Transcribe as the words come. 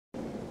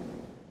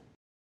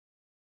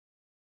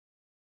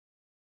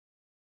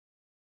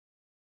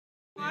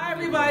Hi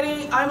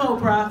everybody, I'm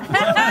Oprah.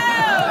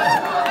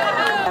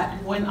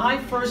 When I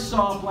first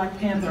saw Black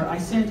Panther, I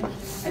sent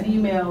an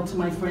email to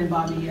my friend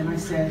Bobby and I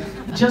said,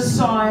 just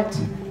saw it,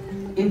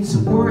 it's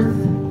worth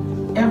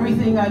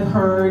everything I've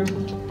heard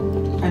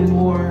and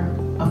more.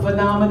 A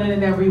phenomenon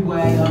in every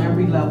way, on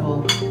every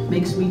level,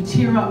 makes me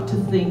tear up to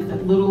think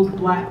that little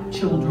black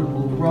children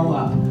will grow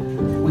up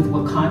with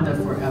Wakanda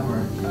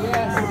forever.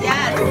 Yes.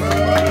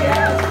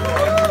 Yes.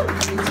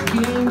 It's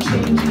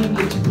game-changing,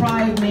 it's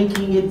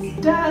pride-making,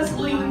 it's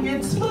dazzling,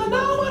 it's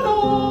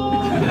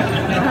phenomenal!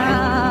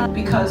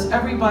 Because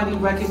everybody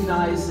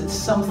recognized that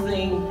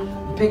something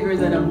bigger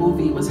than a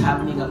movie was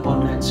happening up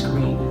on that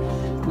screen.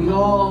 We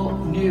all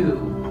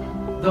knew,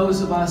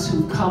 those of us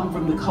who come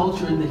from the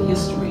culture and the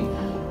history,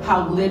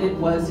 how lit it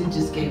was. It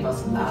just gave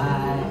us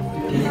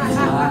life. It gave us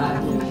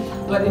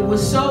life. But it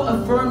was so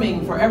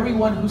affirming for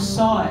everyone who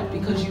saw it,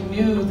 because you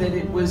knew that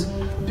it was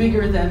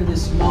bigger than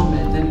this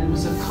moment, that it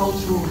was a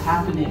cultural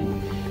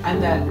happening,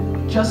 and that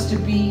just to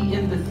be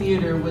in the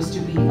theater was to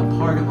be a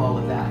part of all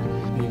of that.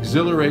 The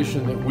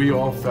exhilaration that we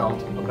all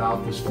felt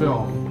about this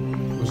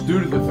film was due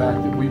to the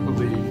fact that we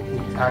believe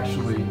it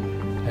actually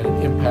had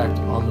an impact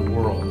on the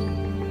world.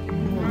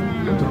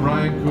 To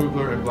Ryan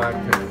Coogler and Black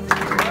Panther.